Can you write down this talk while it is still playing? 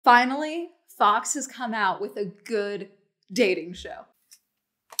Finally, Fox has come out with a good dating show.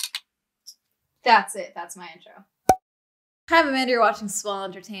 That's it. That's my intro. Hi, I'm Amanda. You're watching Swell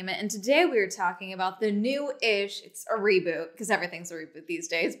Entertainment, and today we are talking about the new-ish, it's a reboot, because everything's a reboot these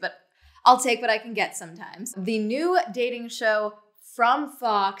days, but I'll take what I can get sometimes. The new dating show from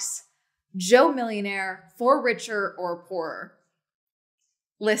Fox, Joe Millionaire, for richer or poorer.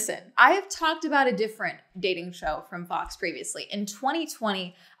 Listen, I have talked about a different dating show from Fox previously. In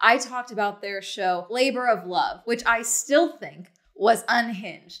 2020, I talked about their show, Labor of Love, which I still think was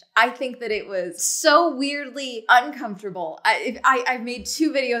unhinged. I think that it was so weirdly uncomfortable. I've made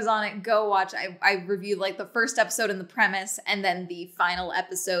 2 videos on it. Go watch. I reviewed like the first episode and the premise, and then the final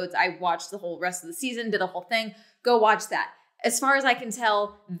episodes. I watched the whole rest of the season, did a whole thing. Go watch that. As far as I can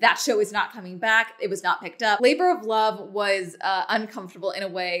tell, that show is not coming back. It was not picked up. Labor of Love was uncomfortable in a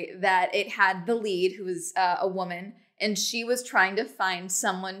way that it had the lead, who was a woman, and she was trying to find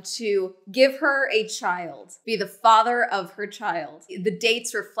someone to give her a child, be the father of her child. The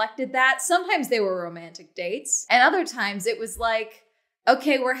dates reflected that. Sometimes they were romantic dates, and other times it was like,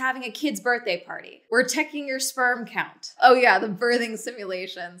 okay, we're having a kid's birthday party. We're checking your sperm count. Oh yeah, the birthing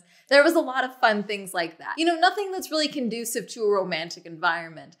simulations. There was a lot of fun things like that. You know, nothing that's really conducive to a romantic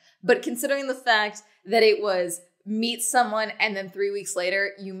environment. But considering the fact that it was meet someone and then 3 weeks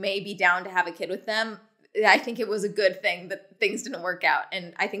later, you may be down to have a kid with them, I think it was a good thing that things didn't work out.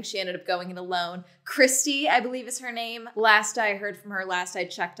 And I think she ended up going it alone. Christy, I believe is her name. Last I heard from her, last I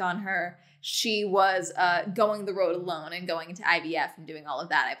checked on her, she was going the road alone and going into IVF and doing all of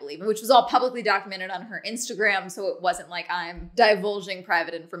that, I believe, which was all publicly documented on her Instagram. So it wasn't like I'm divulging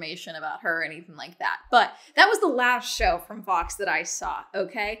private information about her or anything like that. But that was the last show from Fox that I saw,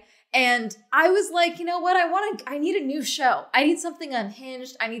 okay? And I was like, you know what? I need a new show. I need something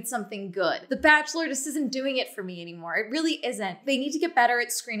unhinged. I need something good. The Bachelor just isn't doing it for me anymore. It really isn't. They need to get better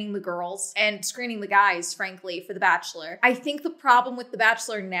at screening the girls and screening the guys, frankly, for The Bachelor. I think the problem with The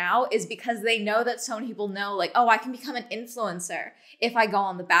Bachelor now is because they know that so many people know, like, oh, I can become an influencer if I go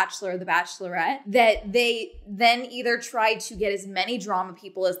on The Bachelor or The Bachelorette, that they then either try to get as many drama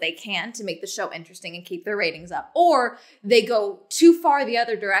people as they can to make the show interesting and keep their ratings up, or they go too far the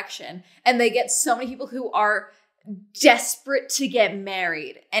other direction and they get so many people who are desperate to get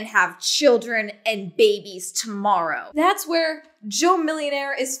married and have children and babies tomorrow. That's where Joe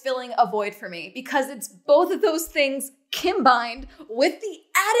Millionaire is filling a void for me, because it's both of those things combined with the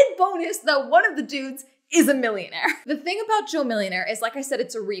added bonus that one of the dudes is a millionaire. The thing about Joe Millionaire is, like I said,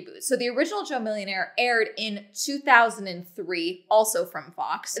 it's a reboot. So the original Joe Millionaire aired in 2003, also from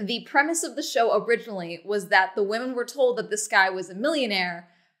Fox. The premise of the show originally was that the women were told that this guy was a millionaire,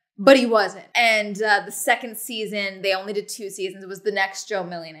 but he wasn't. And the second season, they only did 2 seasons. It was The Next Joe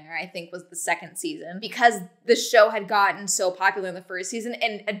Millionaire, I think, was the second season. Because the show had gotten so popular in the first season,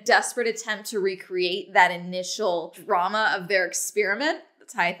 in a desperate attempt to recreate that initial drama of their experiment,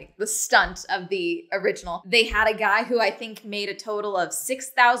 I think the stunt of the original, they had a guy who I think made a total of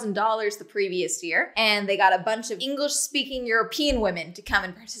 $6,000 the previous year, and they got a bunch of English-speaking European women to come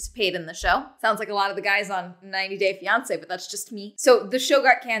and participate in the show. Sounds like a lot of the guys on 90 Day Fiancé, but that's just me. So the show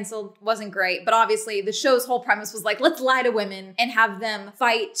got canceled, wasn't great, but obviously the show's whole premise was like, let's lie to women and have them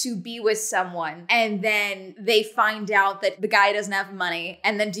fight to be with someone, and then they find out that the guy doesn't have money,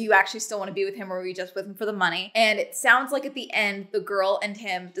 and then do you actually still want to be with him, or are you just with him for the money? And it sounds like at the end, the girl and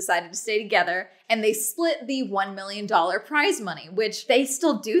him decided to stay together, and they split the $1 million prize money, which they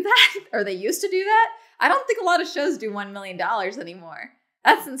still do that, or they used to do that. I don't think a lot of shows do $1 million anymore.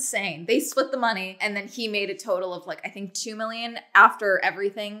 That's insane. They split the money, and then he made a total of like, I think $2 million after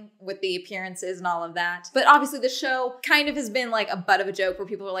everything with the appearances and all of that. But obviously the show kind of has been like a butt of a joke where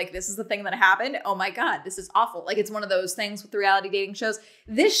people are like, this is the thing that happened. Oh my God, this is awful. Like, it's one of those things with the reality dating shows.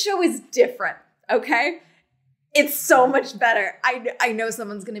 This show is different, okay? It's so much better. I know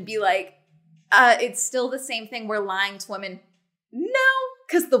someone's gonna be like, it's still the same thing. We're lying to women. No,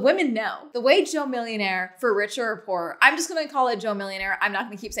 because the women know. The way Joe Millionaire, for richer or poorer, I'm just gonna call it Joe Millionaire. I'm not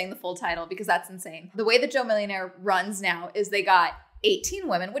gonna keep saying the full title because that's insane. The way that Joe Millionaire runs now is they got 18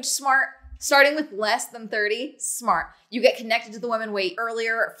 women, which smart, starting with less than 30, smart. You get connected to the women way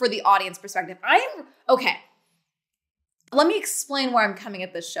earlier for the audience perspective. Okay. Let me explain where I'm coming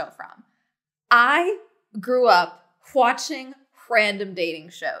at this show from. I grew up watching random dating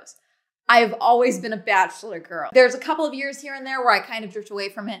shows. I've always been a Bachelor girl. There's a couple of years here and there where I kind of drift away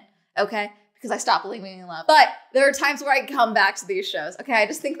from it, okay? Because I stopped believing in love. But there are times where I come back to these shows, okay? I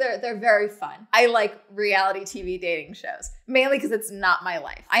just think they're very fun. I like reality TV dating shows, mainly because it's not my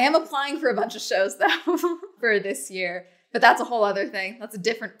life. I am applying for a bunch of shows though for this year But that's a whole other thing. That's a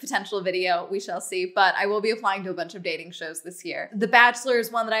different potential video. We shall see. But I will be applying to a bunch of dating shows this year. The Bachelor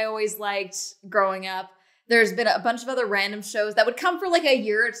is one that I always liked growing up. There's been a bunch of other random shows that would come for like a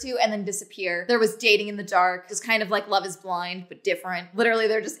year or two and then disappear. There was Dating in the Dark. It's kind of like Love is Blind, but different. Literally,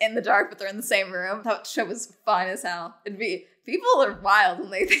 they're just in the dark, but they're in the same room. That show was fun as hell. People are wild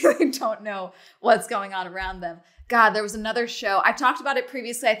when they think they don't know what's going on around them. God, there was another show. I've talked about it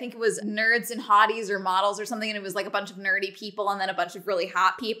previously. I think it was Nerds and Hotties or Models or something. And it was like a bunch of nerdy people and then a bunch of really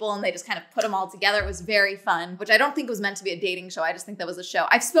hot people. And they just kind of put them all together. It was very fun, which I don't think was meant to be a dating show. I just think that was a show.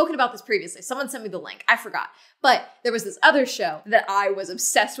 I've spoken about this previously. Someone sent me the link. I forgot. But there was this other show that I was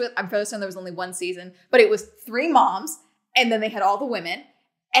obsessed with. I'm fairly certain there was only one season, but it was 3 moms. And then they had all the women.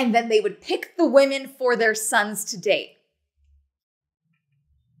 And then they would pick the women for their sons to date.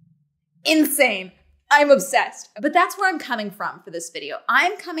 Insane. I'm obsessed. But that's where I'm coming from for this video.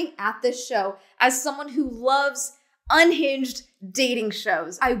 I'm coming at this show as someone who loves unhinged dating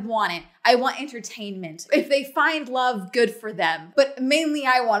shows. I want it. I want entertainment. If they find love, good for them. But mainly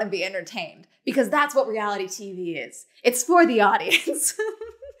I want to be entertained because that's what reality TV is. It's for the audience.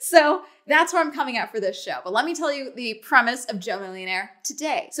 So that's where I'm coming at for this show. But let me tell you the premise of Joe Millionaire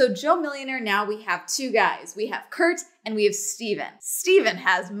today. So Joe Millionaire, now we have 2 guys. We have Kurt and we have Steven. Steven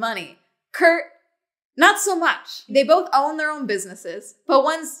has money. Kurt, not so much. They both own their own businesses, but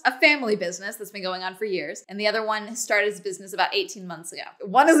one's a family business that's been going on for years, and the other one has started his business about 18 months ago.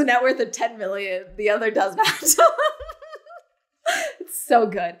 One has a net worth of 10 million, the other does not. It's so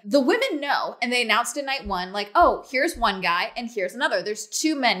good. The women know, and they announced in night 1, like, oh, here's one guy, and here's another. There's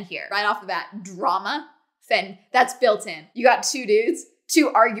 2 men here. Right off the bat, drama, that's built in. You got 2 dudes,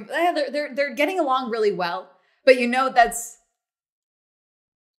 2 they're getting along really well, but you know that's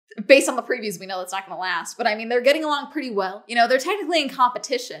based on the previews, we know that's not going to last. But I mean, they're getting along pretty well. You know, they're technically in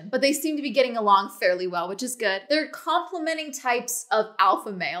competition, but they seem to be getting along fairly well, which is good. They're complementing types of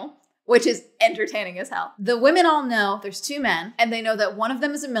alpha male, which is entertaining as hell. The women all know there's 2 men, and they know that one of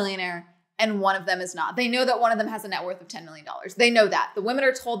them is a millionaire and one of them is not. They know that one of them has a net worth of $10 million. They know that. The women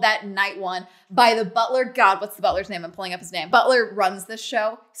are told that in night 1 by the butler. God, what's the butler's name? I'm pulling up his name. Butler runs this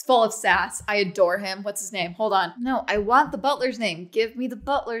show. He's full of sass. I adore him. What's his name? Hold on. No, I want the butler's name. Give me the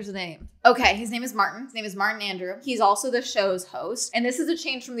butler's name. Okay, his name is Martin. His name is Martin Andrew. He's also the show's host. And this is a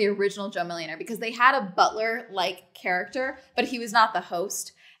change from the original Joe Millionaire because they had a butler-like character, but he was not the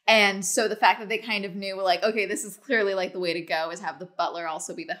host. And so the fact that they kind of knew, like, okay, this is clearly like the way to go is have the butler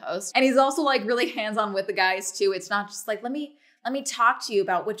also be the host. And he's also like really hands-on with the guys too. It's not just like, let me talk to you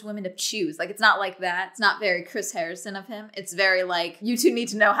about which women to choose. Like, it's not like that. It's not very Chris Harrison of him. It's very like, you 2 need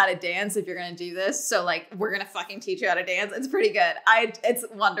to know how to dance if you're going to do this. So like, we're going to fucking teach you how to dance. It's pretty good. It's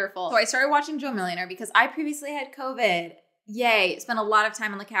wonderful. So I started watching Joe Millionaire because I previously had COVID. Yay. Spent a lot of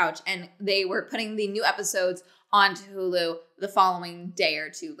time on the couch, and they were putting the new episodes onto Hulu the following day or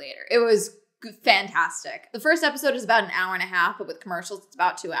 2 later. It was fantastic. The first episode is about an hour and a half, but with commercials, it's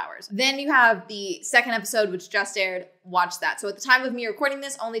about 2 hours. Then you have the second episode, which just aired. Watch that. So at the time of me recording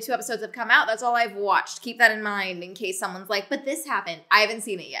this, only 2 episodes have come out. That's all I've watched. Keep that in mind in case someone's like, but this happened. I haven't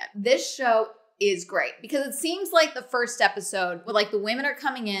seen it yet. This show is great because it seems like the first episode where like the women are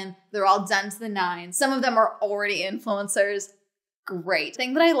coming in, they're all done to the nines. Some of them are already influencers. Great.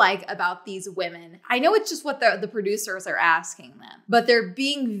 Thing that I like about these women, I know it's just what the producers are asking them, but they're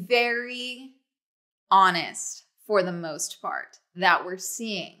being very honest for the most part that we're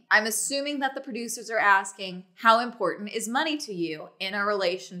seeing. I'm assuming that the producers are asking, how important is money to you in a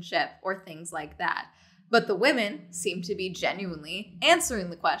relationship or things like that? But the women seem to be genuinely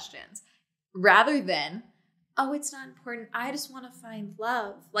answering the questions rather than, oh, it's not important. I just want to find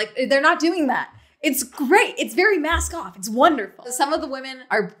love. Like, they're not doing that. It's great. It's very mask off. It's wonderful. Some of the women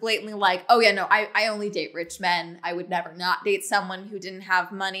are blatantly like, oh yeah, no, I only date rich men. I would never not date someone who didn't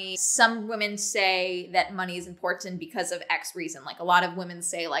have money. Some women say that money is important because of X reason. Like a lot of women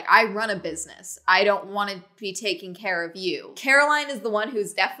say like, I run a business. I don't want to be taking care of you. Caroline is the one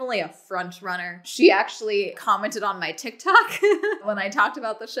who's definitely a front runner. She actually commented on my TikTok when I talked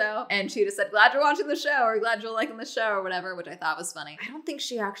about the show. And she just said, glad you're watching the show or glad you're liking the show or whatever, which I thought was funny. I don't think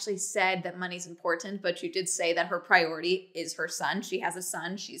she actually said that money's important, but she did say that her priority is her son. She has a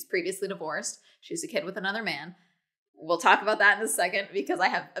son. She's previously divorced. She's a kid with another man. We'll talk about that in a second because I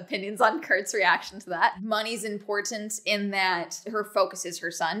have opinions on Kurt's reaction to that. Money's important in that her focus is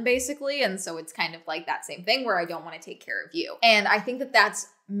her son, basically. And so it's kind of like that same thing where I don't want to take care of you. And I think that that's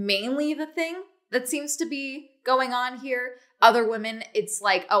mainly the thing that seems to be going on here. Other women, it's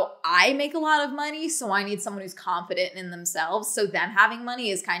like, oh, I make a lot of money, so I need someone who's confident in themselves. So them having money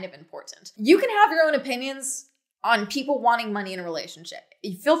is kind of important. You can have your own opinions on people wanting money in a relationship.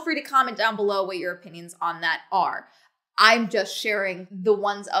 Feel free to comment down below what your opinions on that are. I'm just sharing the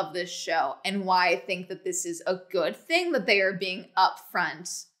ones of this show and why I think that this is a good thing that they are being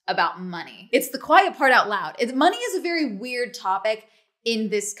upfront about money. It's the quiet part out loud. Money is a very weird topic in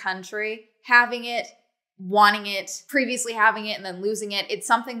this country. Having it, wanting it, previously having it, and then losing it. It's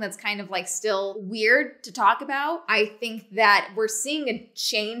something that's kind of like still weird to talk about. I think that we're seeing a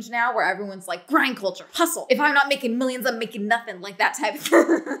change now where everyone's like, grind culture, hustle. If I'm not making millions, I'm making nothing, like that type of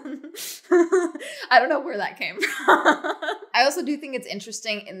thing. I don't know where that came from. I also do think it's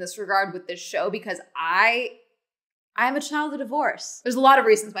interesting in this regard with this show because I'm a child of divorce. There's a lot of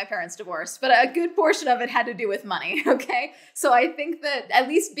reasons my parents divorced, but a good portion of it had to do with money, okay? So I think that at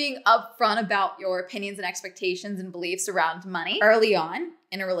least being upfront about your opinions and expectations and beliefs around money early on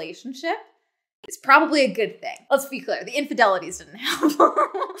in a relationship is probably a good thing. Let's be clear, the infidelities didn't help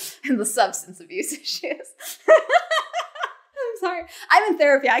and the substance abuse issues. I'm sorry. I'm in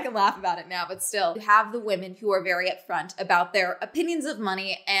therapy. I can laugh about it now, but still, you have the women who are very upfront about their opinions of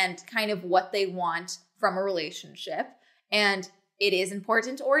money and kind of what they want from a relationship. And it is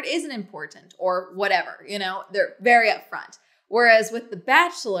important or it isn't important or whatever, you know, they're very upfront. Whereas with The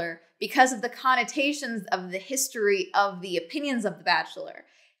Bachelor, because of the connotations of the history of the opinions of The Bachelor,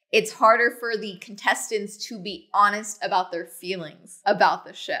 it's harder for the contestants to be honest about their feelings about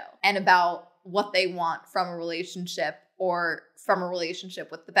the show and about what they want from a relationship or from a relationship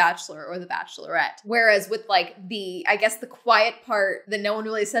with The Bachelor or The Bachelorette. Whereas with like I guess the quiet part that no one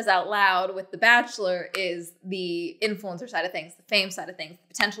really says out loud with The Bachelor is the influencer side of things, the fame side of things,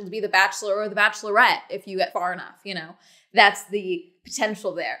 the potential to be The Bachelor or The Bachelorette if you get far enough, you know, that's the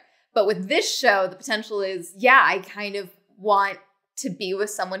potential there. But with this show, the potential is, yeah, I kind of want to be with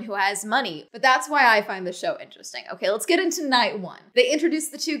someone who has money. But that's why I find the show interesting. Okay, let's get into night one. They introduce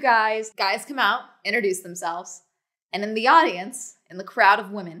the two guys. Guys come out, introduce themselves. And in the audience, in the crowd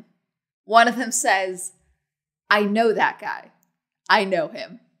of women, one of them says, I know that guy. I know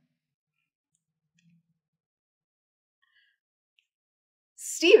him.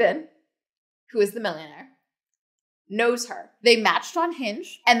 Steven, who is the millionaire, knows her. They matched on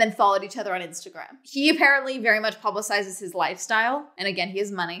Hinge and then followed each other on Instagram. He apparently very much publicizes his lifestyle. And again, he has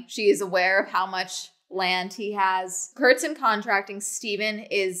money. She is aware of how much land he has. Kurt's in contracting. Steven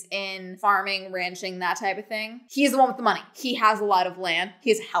is in farming, ranching, that type of thing. He's the one with the money. He has a lot of land. He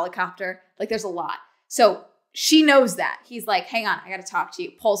has a helicopter. Like there's a lot. So she knows that. He's like, hang on, I gotta talk to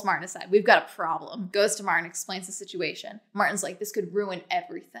you. Pulls Martin aside. We've got a problem. Goes to Martin, explains the situation. Martin's like, this could ruin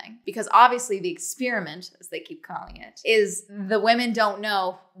everything. Because obviously the experiment, as they keep calling it, is the women don't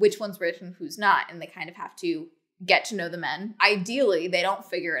know which one's rich and who's not. And they kind of have to get to know the men. Ideally, they don't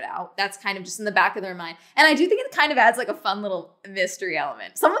figure it out. That's kind of just in the back of their mind. And I do think it kind of adds like a fun little mystery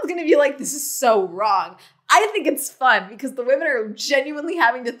element. Someone's going to be like, this is so wrong. I think it's fun because the women are genuinely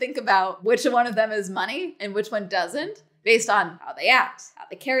having to think about which one of them has money and which one doesn't based on how they act, how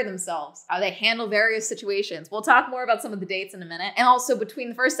they carry themselves, how they handle various situations. We'll talk more about some of the dates in a minute. And also between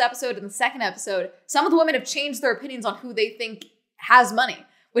the first episode and the second episode, some of the women have changed their opinions on who they think has money,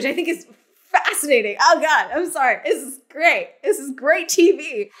 which I think is fascinating. Oh God, I'm sorry. This is great. This is great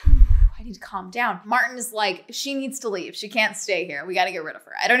TV. I need to calm down. Martin is like, she needs to leave. She can't stay here. We got to get rid of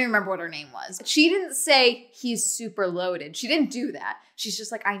her. I don't even remember what her name was. She didn't say he's super loaded. She didn't do that. She's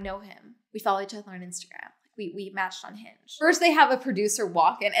just like, I know him. We follow each other on Instagram. We matched on Hinge. First, they have a producer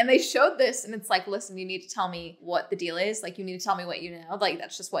walk in and they showed this and it's like, listen, you need to tell me what the deal is. Like, you need to tell me what you know. Like,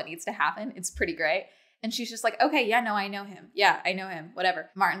 that's just what needs to happen. It's pretty great. And she's just like, okay, yeah, no, I know him. Yeah, I know him. Whatever.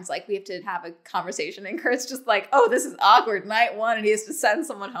 Martin's like, we have to have a conversation. And Kurt's just like, oh, this is awkward. Night one, and he has to send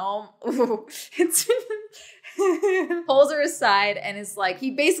someone home. Ooh. It's pulls her aside and is like, he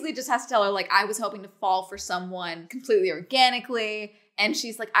basically just has to tell her, like, I was hoping to fall for someone completely organically. And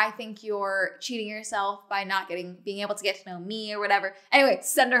she's like, I think you're cheating yourself by not being able to get to know me or whatever. Anyway,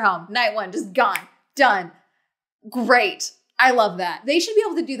 send her home. Night one, just gone. Done. Great. I love that. They should be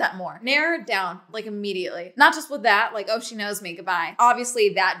able to do that more. Narrow it down, like, immediately. Not just with that, like, oh, she knows me, goodbye. Obviously,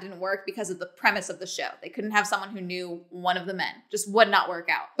 that didn't work because of the premise of the show. They couldn't have someone who knew one of the men. Just would not work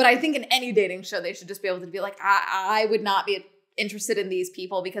out. But I think in any dating show, they should just be able to be like, I would not be interested in these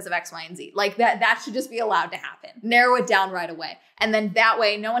people because of X, Y, and Z. Like, that should just be allowed to happen. Narrow it down right away. And then that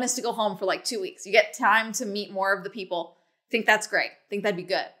way, no one has to go home for like 2 weeks. You get time to meet more of the people. Think that's great. Think that'd be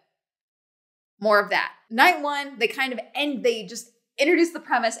good. More of that. Night one, they just introduce the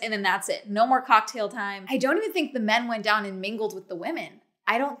premise and then that's it. No more cocktail time. I don't even think the men went down and mingled with the women.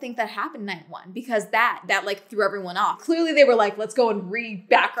 I don't think that happened night one because that like threw everyone off. Clearly they were like, let's go and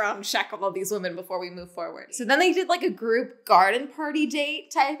background check all these women before we move forward. So then they did like a group garden party date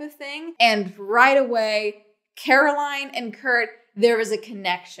type of thing. And right away, Caroline and Kurt there was a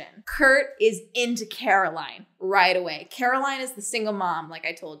connection. Kurt is into Caroline right away. Caroline is the single mom, like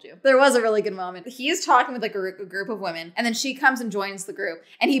I told you. There was a really good moment. He is talking with like a group of women, and then she comes and joins the group,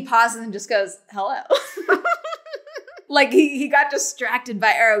 and he pauses and just goes, hello. Like he got distracted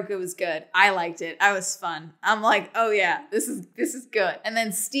by Eric. It was good. I liked it. I was fun. I'm like, oh yeah, this is good. And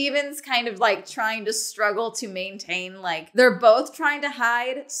then Steven's kind of like trying to struggle to maintain, like they're both trying to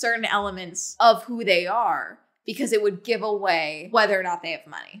hide certain elements of who they are because it would give away whether or not they have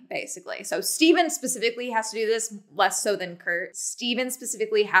money, basically. So Steven specifically has to do this less so than Kurt. Steven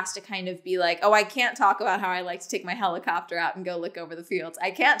specifically has to kind of be like, oh, I can't talk about how I like to take my helicopter out and go look over the fields.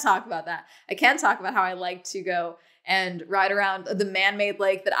 I can't talk about that. I can't talk about how I like to go and ride around the man-made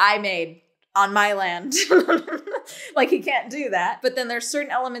lake that I made on my land. Like he can't do that. But then there's certain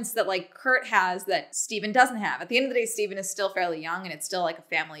elements that like Kurt has that Steven doesn't have. At the end of the day, Steven is still fairly young and it's still like a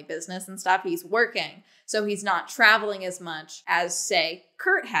family business and stuff. He's working. So he's not traveling as much as, say,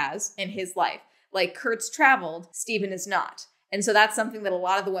 Kurt has in his life. Like Kurt's traveled, Steven is not. And so that's something that a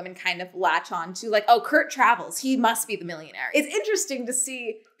lot of the women kind of latch on to, like, oh, Kurt travels. He must be the millionaire. It's interesting to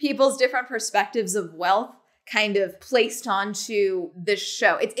see people's different perspectives of wealth kind of placed onto this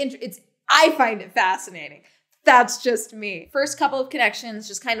show. I find it fascinating. That's just me. First couple of connections,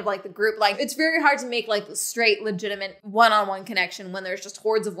 just kind of like the group. Like, it's very hard to make like the straight, legitimate one-on-one connection when there's just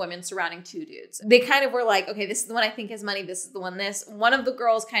hordes of women surrounding two dudes. They kind of were like, okay, this is the one I think has money. This is the one this. One of the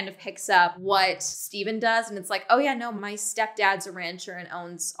girls kind of picks up what Steven does. And it's like, oh yeah, no, my stepdad's a rancher and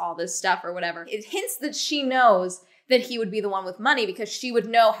owns all this stuff or whatever. It hints that she knows that he would be the one with money because she would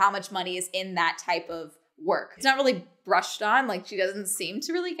know how much money is in that type of work. It's not really brushed on. Like she doesn't seem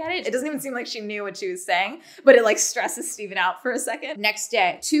to really get it. It doesn't even seem like she knew what she was saying, but it like stresses Steven out for a second. Next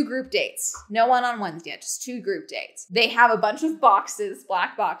day, 2 group dates. No one-on-ones yet, just 2 group dates. They have a bunch of boxes,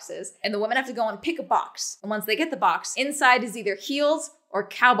 black boxes, and the women have to go and pick a box. And once they get the box, inside is either heels or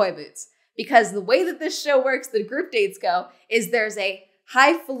cowboy boots. Because the way that this show works, the group dates go, is there's a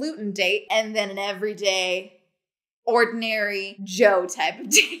highfalutin date and then an everyday ordinary Joe type of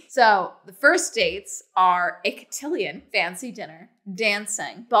date. So the first dates are a cotillion, fancy dinner,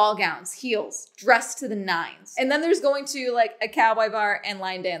 dancing, ball gowns, heels, dressed to the nines. And then there's going to like a cowboy bar and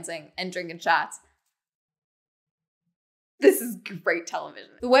line dancing and drinking shots. This is great television.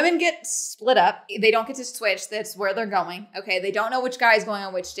 The women get split up. They don't get to switch. That's where they're going. Okay, they don't know which guy is going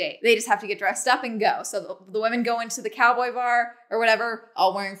on which date. They just have to get dressed up and go. So the women go into the cowboy bar or whatever,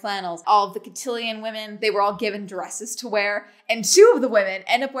 all wearing flannels. All of the cotillion women, they were all given dresses to wear. And 2 of the women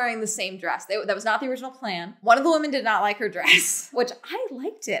end up wearing the same dress. That was not the original plan. One of the women did not like her dress, which I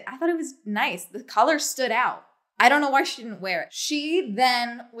liked it. I thought it was nice. The color stood out. I don't know why she didn't wear it. She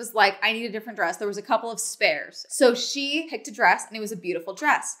then was like, I need a different dress. There was a couple of spares. So she picked a dress and it was a beautiful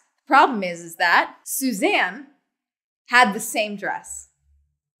dress. The problem is that Suzanne had the same dress.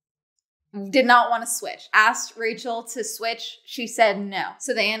 Did not want to switch. Asked Rachel to switch. She said no.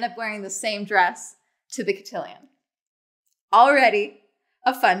 So they end up wearing the same dress to the cotillion. Already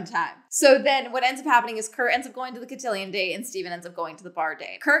a fun time. So then what ends up happening is Kurt ends up going to the cotillion date and Steven ends up going to the bar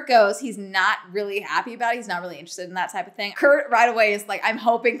date. Kurt goes, he's not really happy about it. He's not really interested in that type of thing. Kurt right away is like, I'm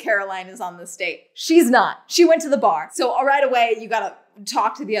hoping Caroline is on this date. She's not. She went to the bar. So right away, you gotta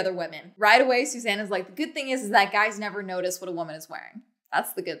talk to the other women. Right away, Suzanne is like, the good thing is that guys never notice what a woman is wearing.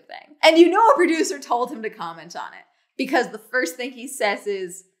 That's the good thing. And you know a producer told him to comment on it because the first thing he says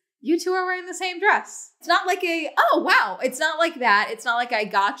is, you 2 are wearing the same dress. It's not like oh, wow. It's not like that. It's not like I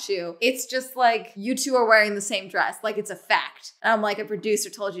got you. It's just like you 2 are wearing the same dress. Like it's a fact. And I'm like, a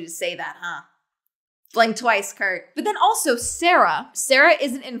producer told you to say that, huh? Blink twice, Kurt. But then also Sarah. Sarah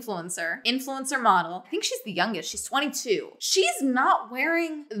is an influencer model. I think she's the youngest. She's 22. She's not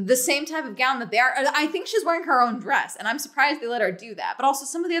wearing the same type of gown that they are. I think she's wearing her own dress. And I'm surprised they let her do that. But also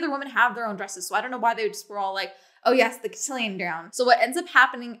some of the other women have their own dresses. So I don't know why they just were all like, oh yes, the cotillion gown. So what ends up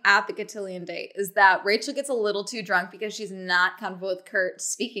happening at the cotillion date is that Rachel gets a little too drunk because she's not comfortable with Kurt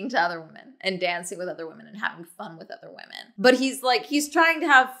speaking to other women and dancing with other women and having fun with other women. But he's trying to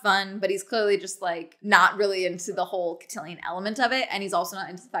have fun, but he's clearly just like not really into the whole cotillion element of it. And he's also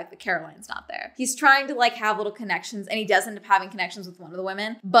not into the fact that Caroline's not there. He's trying to like have little connections and he does end up having connections with one of the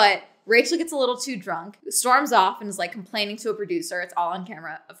women, but Rachel gets a little too drunk, storms off and is like complaining to a producer. It's all on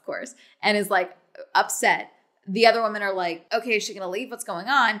camera, of course, and is like upset. The other women are like, okay, is she gonna leave? What's going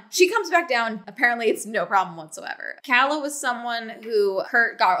on? She comes back down. Apparently it's no problem whatsoever. Calla was someone who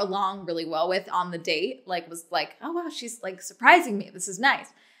Kurt got along really well with on the date. Like was like, oh wow, she's like surprising me. This is nice.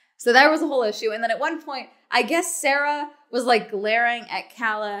 So there was a whole issue. And then at one point, I guess Sarah was like glaring at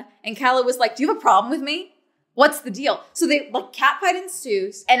Calla and Calla was like, do you have a problem with me? What's the deal? So they like catfight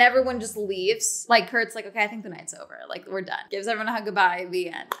ensues and everyone just leaves. Like Kurt's like, okay, I think the night's over. Like we're done. Gives everyone a hug goodbye. The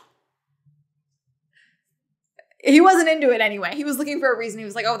end. He wasn't into it anyway. He was looking for a reason. He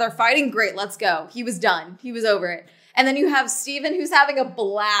was like, oh, they're fighting? Great, let's go. He was done. He was over it. And then you have Steven who's having a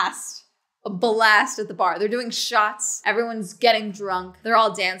blast at the bar. They're doing shots. Everyone's getting drunk. They're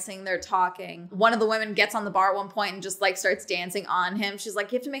all dancing. They're talking. One of the women gets on the bar at one point and just like starts dancing on him. She's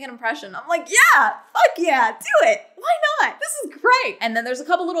like, you have to make an impression. I'm like, yeah, fuck yeah, do it. Why not? This is great. And then there's a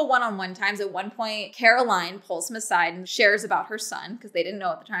couple little one-on-one times. At one point, Caroline pulls him aside and shares about her son because they didn't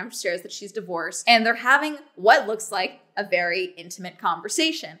know at the time. She shares that she's divorced. And they're having what looks like a very intimate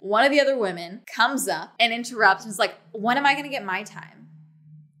conversation. One of the other women comes up and interrupts and is like, when am I going to get my time?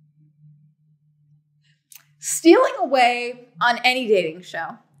 Stealing away on any dating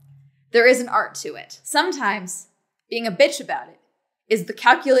show, there is an art to it. Sometimes being a bitch about it is the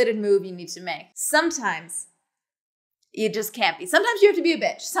calculated move you need to make. Sometimes you just can't be. Sometimes you have to be a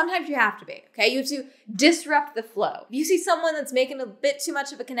bitch. Sometimes you have to be, okay? You have to disrupt the flow. If you see someone that's making a bit too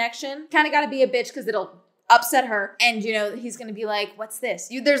much of a connection, kind of got to be a bitch because it'll upset her. And, you know, he's going to be like, what's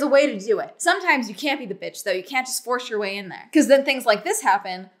this? There's a way to do it. Sometimes you can't be the bitch, though. You can't just force your way in there. Because then things like this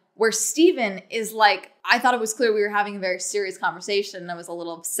happen where Steven is like, I thought it was clear we were having a very serious conversation and I was a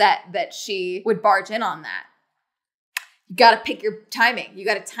little upset that she would barge in on that. You got to pick your timing. You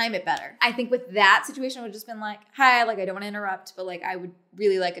got to time it better. I think with that situation, I would have just been like, hi, like, I don't want to interrupt, but like, I would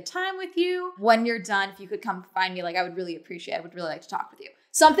really like a time with you. When you're done, if you could come find me, like, I would really appreciate it. I would really like to talk with you.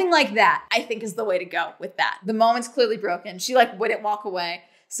 Something like that, I think, is the way to go with that. The moment's clearly broken. She like wouldn't walk away.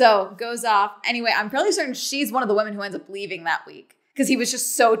 So goes off. Anyway, I'm fairly certain she's one of the women who ends up leaving that week because he was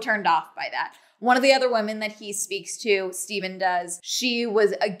just so turned off by that. One of the other women that he speaks to, Steven does, she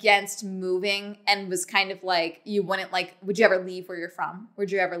was against moving and was kind of like, you wouldn't like, would you ever leave where you're from?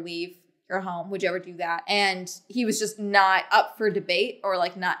 Would you ever leave your home? Would you ever do that? And he was just not up for debate or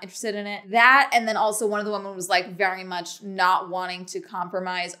like not interested in it. That, and then also one of the women was like very much not wanting to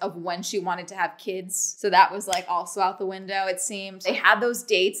compromise of when she wanted to have kids. So that was like also out the window, it seemed. They had those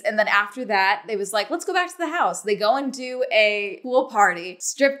dates. And then after that, they was like, let's go back to the house. They go and do a pool party,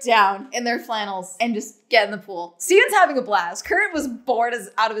 stripped down in their flannels and just get in the pool. Steven's having a blast. Kurt was bored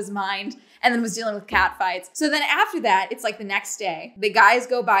as out of his mind and then was dealing with cat fights. So then after that, it's like the next day, the guys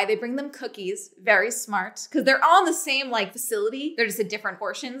go by, they bring them cookies, very smart, because they're all in the same like facility. They're just at different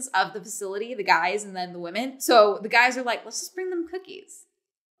portions of the facility, the guys and then the women. So the guys are like, let's just bring them cookies.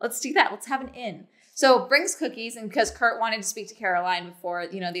 Let's do that. Let's have an in. So brings cookies, and because Kurt wanted to speak to Caroline before,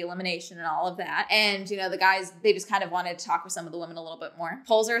 you know, the elimination and all of that. And, you know, the guys, they just kind of wanted to talk with some of the women a little bit more.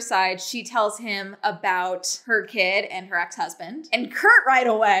 Pulls her aside. She tells him about her kid and her ex-husband. And Kurt right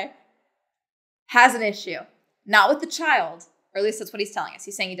away has an issue. Not with the child, or at least that's what he's telling us.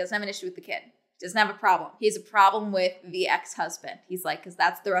 He's saying he doesn't have an issue with the kid. He doesn't have a problem. He has a problem with the ex-husband. He's like, because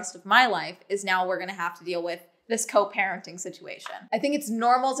that's the rest of my life is now we're going to have to deal with this co-parenting situation. I think it's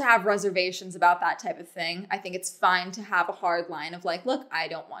normal to have reservations about that type of thing. I think it's fine to have a hard line of like, look, I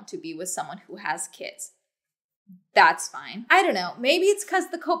don't want to be with someone who has kids. That's fine. I don't know. Maybe it's because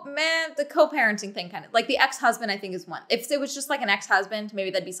the co-parenting thing kind of, like the ex-husband I think is one. If it was just like an ex-husband, maybe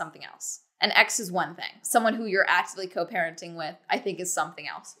that'd be something else. An ex is one thing. Someone who you're actively co-parenting with, I think is something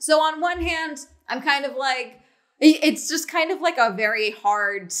else. So on one hand, I'm kind of like, it's just kind of like a very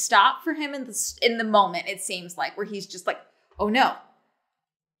hard stop for him in the moment, it seems like, where he's just like, oh no,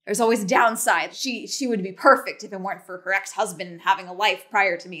 there's always a downside. She would be perfect if it weren't for her ex-husband and having a life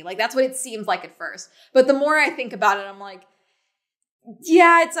prior to me. Like, that's what it seems like at first. But the more I think about it, I'm like,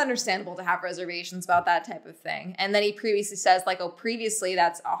 yeah, it's understandable to have reservations about that type of thing. And then he previously says like, oh, previously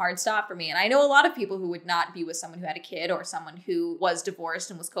that's a hard stop for me. And I know a lot of people who would not be with someone who had a kid or someone who was divorced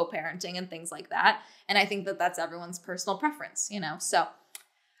and was co-parenting and things like that. And I think that that's everyone's personal preference, you know? So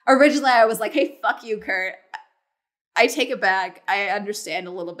originally I was like, hey, fuck you, Kurt. I take it back. I understand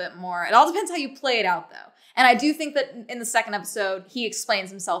a little bit more. It all depends how you play it out though. And I do think that in the second episode, he explains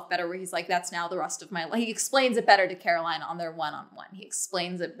himself better where he's like, that's now the rest of my life. He explains it better to Caroline on their one-on-one. He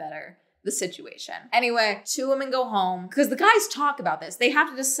explains it better, the situation. Anyway, two women go home because the guys talk about this. They have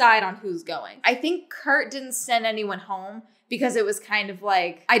to decide on who's going. I think Kurt didn't send anyone home because it was kind of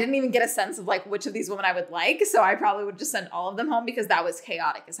like, I didn't even get a sense of like which of these women I would like. So I probably would just send all of them home because that was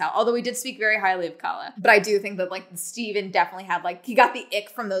chaotic as hell. Although we did speak very highly of Kala. But I do think that like Steven definitely had like, he got the ick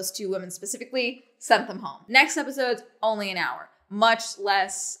from those two women specifically, sent them home. Next episode's only an hour. Much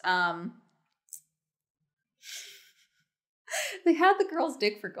less, they had the girls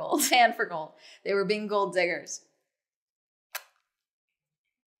dig for gold, hand for gold. They were being gold diggers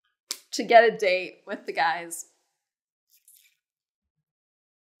to get a date with the guys.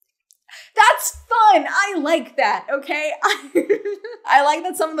 That's fun. I like that, okay? I like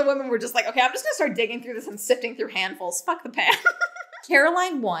that some of the women were just like, okay, I'm just gonna start digging through this and sifting through handfuls. Fuck the pan.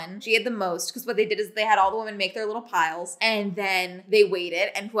 Caroline won. She had the most because what they did is they had all the women make their little piles and then they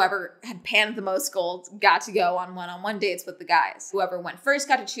waited, and whoever had panned the most gold got to go on one-on-one dates with the guys. Whoever went first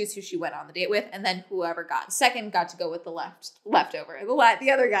got to choose who she went on the date with, and then whoever got second got to go with the leftover.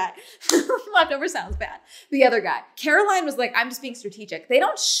 The other guy. Leftover sounds bad. The other guy. Caroline was like, I'm just being strategic. They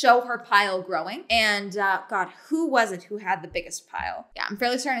don't show her pile growing. And God, who was it who had the biggest pile? Yeah, I'm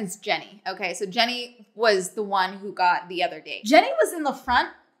fairly certain it's Jenny. Okay, so Jenny was the one who got the other date. Jenny was in the front,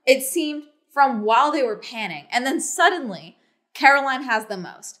 it seemed, from while they were panning. And then suddenly, Caroline has the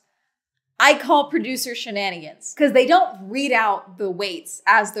most. I call producer shenanigans because they don't read out the weights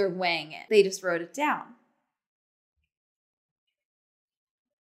as they're weighing it. They just wrote it down.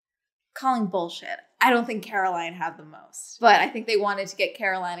 Calling bullshit. I don't think Caroline had the most, but I think they wanted to get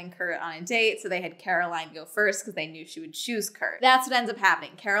Caroline and Kurt on a date, so they had Caroline go first because they knew she would choose Kurt. That's what ends up happening.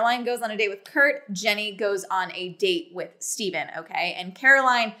 Caroline goes on a date with Kurt. Jenny goes on a date with Steven, okay? And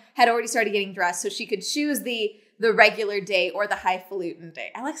Caroline had already started getting dressed, so she could choose the regular date or the highfalutin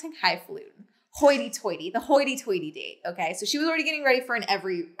date. I like saying highfalutin. Hoity-toity, the hoity-toity date, okay? So she was already getting ready for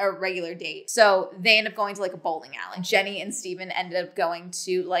a regular date. So they end up going to like a bowling alley. Jenny and Steven ended up going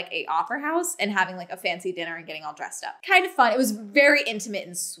to like a opera house and having like a fancy dinner and getting all dressed up. Kind of fun. It was very intimate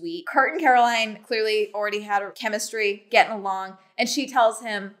and sweet. Kurt and Caroline clearly already had a chemistry, getting along. And she tells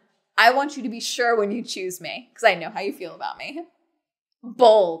him, I want you to be sure when you choose me because I know how you feel about me.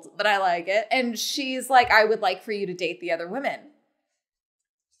 Bold, but I like it. And she's like, I would like for you to date the other women.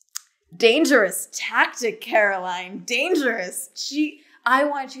 Dangerous tactic, Caroline. Dangerous. I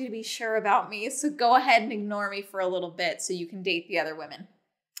want you to be sure about me, so go ahead and ignore me for a little bit so you can date the other women.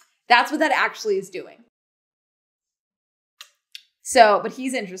 That's what that actually is doing. So, but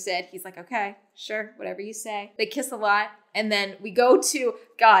he's interested. He's like, okay, sure, whatever you say. They kiss a lot. And then we go to,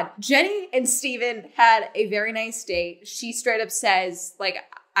 God, Jenny and Steven had a very nice date. She straight up says, like,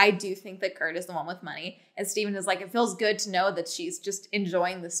 I do think that Kurt is the one with money. And Steven is like, it feels good to know that she's just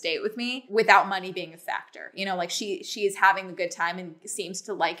enjoying this date with me without money being a factor. You know, like she is having a good time and seems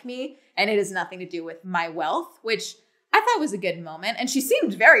to like me. And it has nothing to do with my wealth, which I thought was a good moment. And she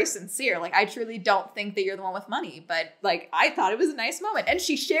seemed very sincere. Like, I truly don't think that you're the one with money. But like, I thought it was a nice moment. And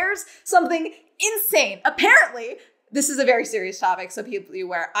she shares something insane. Apparently, this is a very serious topic. So people be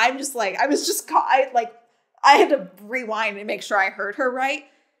aware. I had to rewind and make sure I heard her right.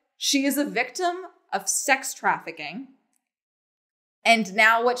 She is a victim of sex trafficking. And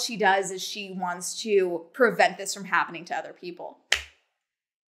now what she does is she wants to prevent this from happening to other people.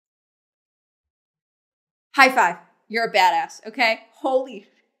 High five. You're a badass, okay? Holy.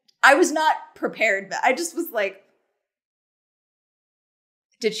 I was not prepared, but I just was like,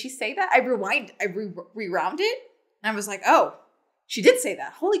 did she say that? I rewound it. And I was like, oh, she did say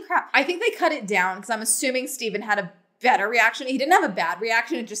that. Holy crap. I think they cut it down because I'm assuming Steven had a better reaction. He didn't have a bad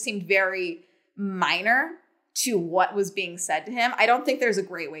reaction. It just seemed very minor to what was being said to him. I don't think there's a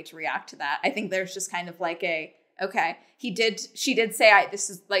great way to react to that. I think there's just kind of like okay, she did say, this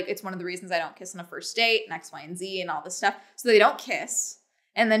is like, it's one of the reasons I don't kiss on a first date and X, Y, and Z and all this stuff. So they don't kiss.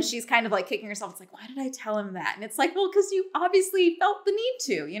 And then she's kind of like kicking herself. It's like, why did I tell him that? And it's like, well, because you obviously felt the need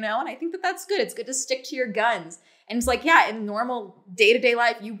to, you know? And I think that that's good. It's good to stick to your guns. And it's like, yeah, in normal day-to-day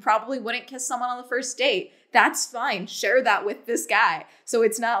life, you probably wouldn't kiss someone on the first date. That's fine. Share that with this guy. So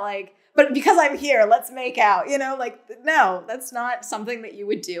it's not like, but because I'm here, let's make out, you know, like, no, that's not something that you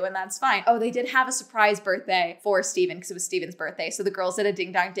would do. And that's fine. Oh, they did have a surprise birthday for Steven because it was Steven's birthday. So the girls did a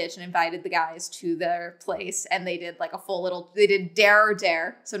ding dong ditch and invited the guys to their place. And they did like they did dare or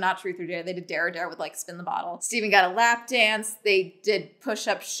dare. So not truth or dare. They did dare or dare with like spin the bottle. Steven got a lap dance. They did push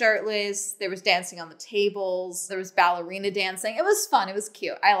up shirtless. There was dancing on the tables. There was ballerina dancing. It was fun. It was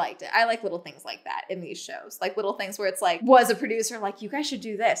cute. I liked it. I like little things like that in these shows. Like little things where it's like, was a producer like, you guys should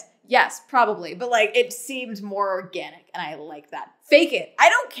do this? Yes, probably. But like, it seemed more organic and I like that. Fake it. I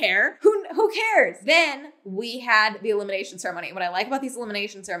don't care. Who cares? Then we had the elimination ceremony. What I like about these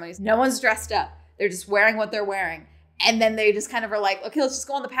elimination ceremonies, no one's dressed up. They're just wearing what they're wearing. And then they just kind of are like, okay, let's just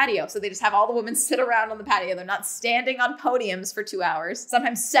go on the patio. So they just have all the women sit around on the patio. They're not standing on podiums for 2 hours,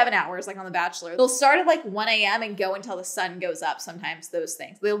 sometimes 7 hours, like on The Bachelor. They'll start at like 1 a.m. and go until the sun goes up sometimes, those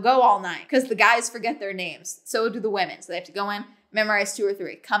things. They'll go all night because the guys forget their names. So do the women. So they have to go in, memorize 2 or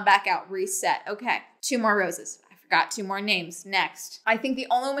 3, come back out, reset. Okay, 2 more roses. I forgot 2 more names. Next. I think the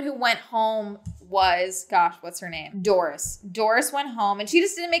only woman who went home was, gosh, what's her name? Doris. Doris went home and she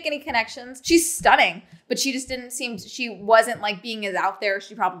just didn't make any connections. She's stunning, but she just she wasn't like being as out there as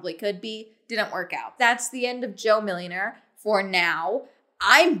she probably could be. Didn't work out. That's the end of Joe Millionaire for now.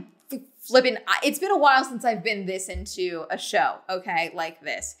 I'm flipping, it's been a while since I've been this into a show, okay, like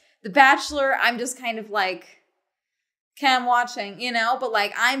this. The Bachelor, I'm just kind of like, okay, I'm watching, you know, but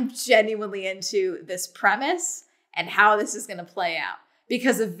like I'm genuinely into this premise and how this is going to play out.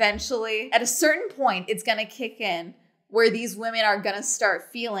 Because eventually, at a certain point, it's going to kick in where these women are going to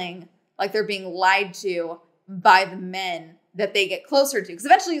start feeling like they're being lied to by the men that they get closer to. Because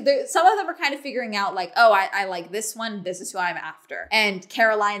eventually, some of them are kind of figuring out like, oh, I like this one. This is who I'm after. And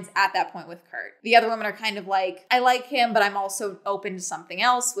Caroline's at that point with Kurt. The other women are kind of like, I like him, but I'm also open to something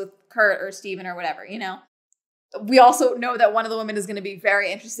else with Kurt or Steven or whatever, you know? We also know that one of the women is going to be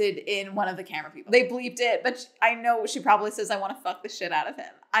very interested in one of the camera people. They bleeped it, but I know she probably says, I want to fuck the shit out of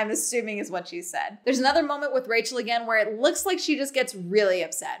him. I'm assuming is what she said. There's another moment with Rachel again where it looks like she just gets really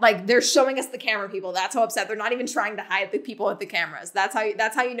upset. Like they're showing us the camera people. That's how upset. They're not even trying to hide the people with the cameras. That's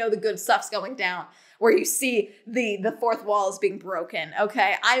how you know the good stuff's going down, where you see the fourth wall is being broken.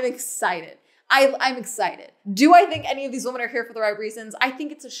 Okay, I'm excited. I'm excited. Do I think any of these women are here for the right reasons? I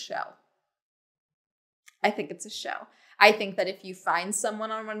think it's a show. I think it's a show. I think that if you find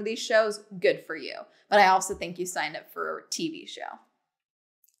someone on one of these shows, good for you. But I also think you signed up for a TV show.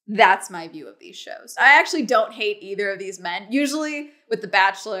 That's my view of these shows. I actually don't hate either of these men. Usually with The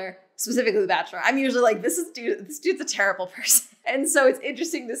Bachelor, specifically The Bachelor, I'm usually like, this dude's a terrible person. And so it's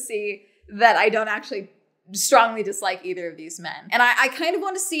interesting to see that I don't actually strongly dislike either of these men. And I kind of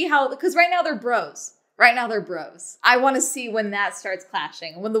want to see how, because right now they're bros. Right now they're bros. I want to see when that starts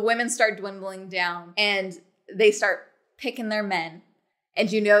clashing, when the women start dwindling down and they start picking their men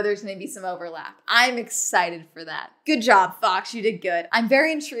and you know there's going to be some overlap. I'm excited for that. Good job, Fox. You did good. I'm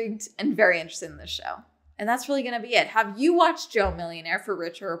very intrigued and very interested in this show. And that's really going to be it. Have you watched Joe Millionaire for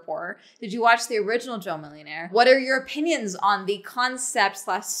Richer or Poorer? Did you watch the original Joe Millionaire? What are your opinions on the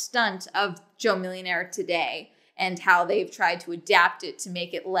concept/stunt of Joe Millionaire today? And how they've tried to adapt it to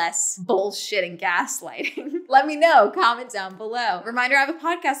make it less bullshit and gaslighting. Let me know. Comment down below. Reminder, I have a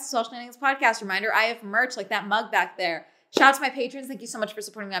podcast, the Swell Shenanigans Podcast. Reminder, I have merch like that mug back there. Shout out to my patrons. Thank you so much for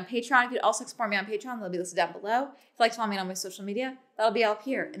supporting me on Patreon. If you'd also support me on Patreon, that'll be listed down below. If you'd like to follow me on my social media, that'll be up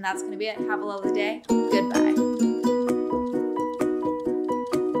here. And that's going to be it. Have a lovely day. Goodbye.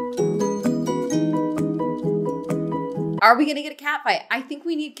 Are we going to get a cat fight? I think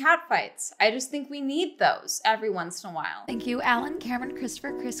we need cat fights. I just think we need those every once in a while. Thank you, Alan, Cameron,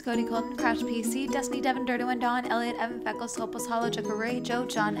 Christopher, Chris, Cody, Colton, Crash PC, Destiny, Devin, Dirty, Dawn, Elliot, Evan, Feckles, Hopeless, Hollow, Jacka, Ray, Joe,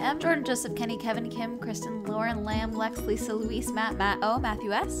 John M, Jordan, Joseph, Kenny, Kevin, Kim, Kristen, Lauren, Lamb, Lex, Lisa, Luis, Matt, Matt O,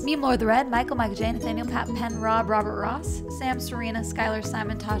 Matthew S, Meme Lord the Red, Michael, Micah J, Nathaniel, Pat, Penn, Rob, Robert Ross, Sam, Serena, Skylar,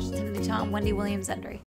 Simon, Tasha, Timothy, Tom, Wendy, Williams, Endry.